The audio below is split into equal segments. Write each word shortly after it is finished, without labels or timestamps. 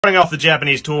Starting off the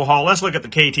Japanese tool haul, let's look at the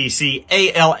KTC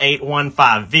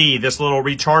AL815V, this little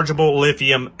rechargeable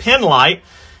lithium pen light.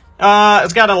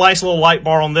 It's got a nice little light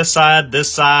bar on this side,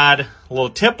 a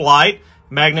little tip light,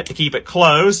 magnet to keep it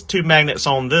closed, two magnets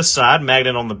on this side,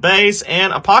 magnet on the base,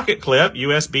 and a pocket clip,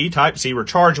 USB Type-C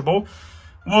rechargeable.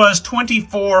 Was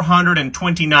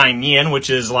 2,429 yen, which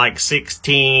is like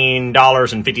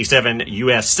 $16.57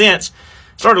 US cents.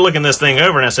 Started looking this thing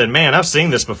over and I said, man, I've seen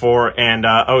this before, and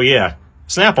oh yeah,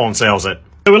 Snap-on sells it.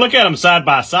 So we look at them side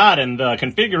by side, and the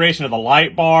configuration of the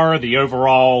light bar, the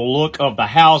overall look of the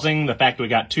housing, the fact that we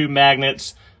got two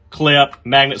magnets, clip,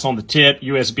 magnets on the tip,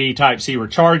 USB Type-C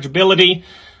rechargeability.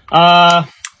 I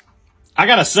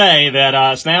gotta say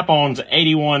that Snap-on's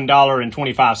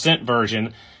 $81.25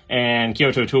 version and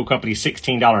Kyoto Tool Company's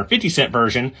 $16.50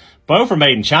 version, both are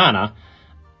made in China.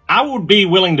 I would be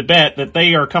willing to bet that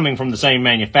they are coming from the same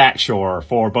manufacturer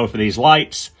for both of these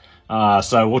lights.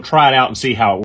 So we'll try it out and see how it works.